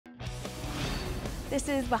This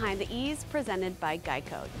is Behind the Ease, presented by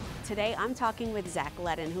Geico. Today I'm talking with Zack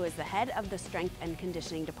Leddon, who is the head of the Strength and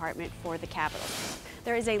Conditioning Department for the Capitals.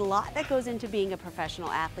 There is a lot that goes into being a professional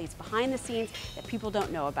athlete behind the scenes that people don't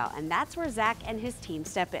know about, and that's where Zack and his team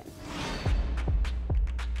step in.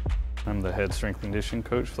 I'm the head strength conditioning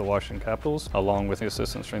coach for the Washington Capitals, along with the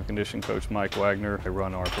assistant strength conditioning coach, Mike Wagner. I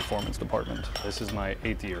run our performance department. This is my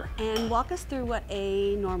 8th year. And walk us through what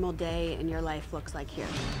a normal day in your life looks like here.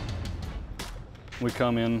 We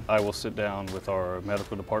come in, I will sit down with our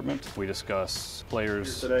medical department. We discuss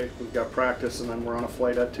players. Today we've got practice and then we're on a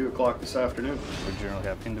flight at 2 o'clock this afternoon. We generally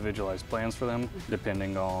have individualized plans for them,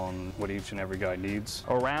 depending on what each and every guy needs.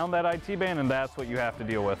 Around that IT band, and that's what you have to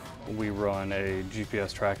deal with. We run a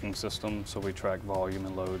GPS tracking system, so we track volume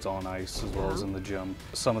and loads on ice as well as in the gym.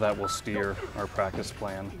 Some of that will steer our practice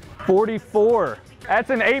plan. 44,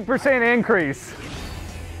 that's an 8% increase.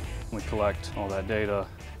 We collect all that data,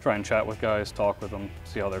 try and chat with guys, talk with them,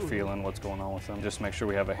 see how they're feeling, what's going on with them. Just make sure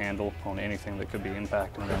we have a handle on anything that could be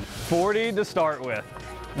impacting them. 40 to start with.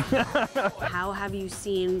 How have you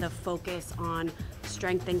seen the focus on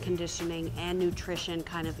strength and conditioning and nutrition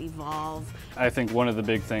kind of evolve? I think one of the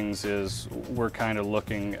big things is we're kind of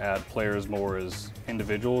looking at players more as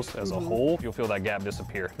individuals as a whole. You'll feel that gap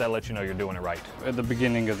disappear. That lets you know you're doing it right. At the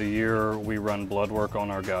beginning of the year, we run blood work on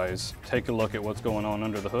our guys, take a look at what's going on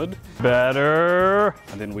under the hood. Better.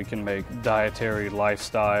 And then we can make dietary,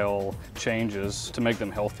 lifestyle changes to make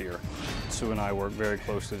them healthier. Sue and I work very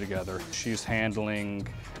closely together. She's handling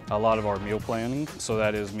a lot of our meal planning, so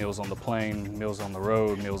that is meals on the plane, meals on the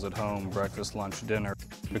road, meals at home, breakfast, lunch, dinner,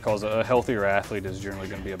 because a healthier athlete is generally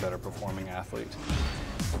going to be a better performing athlete.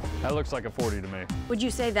 That looks like a 40 to me. Would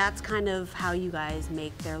you say that's kind of how you guys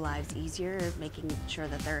make their lives easier, making sure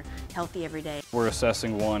that they're healthy every day? We're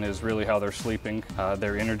assessing one is really how they're sleeping,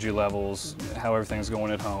 their energy levels, how everything's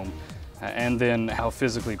going at home, and then how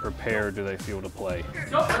physically prepared do they feel to play.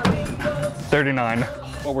 39.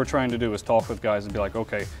 What we're trying to do is talk with guys and be like,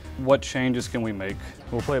 okay, what changes can we make?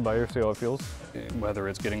 We'll play it by ear, see how it feels. Whether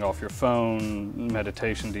it's getting off your phone,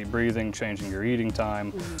 meditation, deep breathing, changing your eating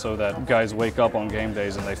time, so that guys wake up on game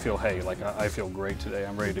days and they feel, hey, like I feel great today,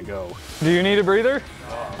 I'm ready to go. Do you need a breather?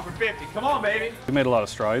 Over 50, come on baby. We made a lot of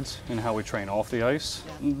strides in how we train off the ice.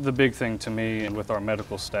 The big thing to me and with our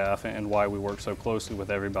medical staff and why we work so closely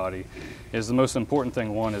with everybody is the most important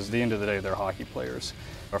thing, one, is at the end of the day, they're hockey players.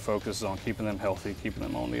 Our focus is on keeping them healthy, keeping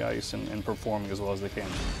them on the ice and performing as well as they can.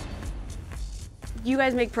 You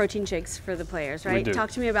guys make protein shakes for the players, right? We do.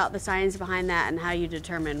 Talk to me about the science behind that and how you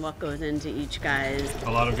determine what goes into each guy's.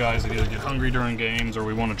 A lot of guys that either get hungry during games or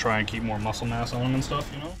we want to try and keep more muscle mass on them and stuff,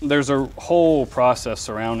 you know? There's a whole process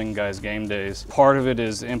surrounding guys' game days. Part of it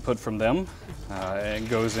is input from them. It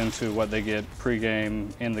goes into what they get pre-game,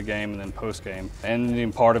 in the game, and then post-game. And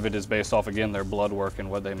then part of it is based off, again, their blood work and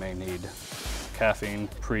what they may need. Caffeine,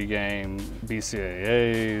 pre-game,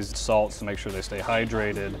 BCAAs, salts to make sure they stay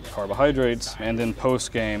hydrated, carbohydrates, and then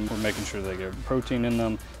post-game, we're making sure they get protein in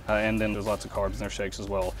them, and then there's lots of carbs in their shakes as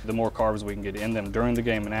well. The more carbs we can get in them during the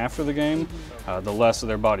game and after the game, the less of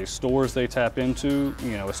their body stores they tap into,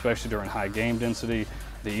 you know, especially during high game density,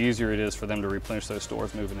 the easier it is for them to replenish those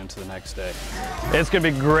stores moving into the next day. It's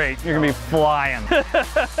gonna be great. You're gonna be flying.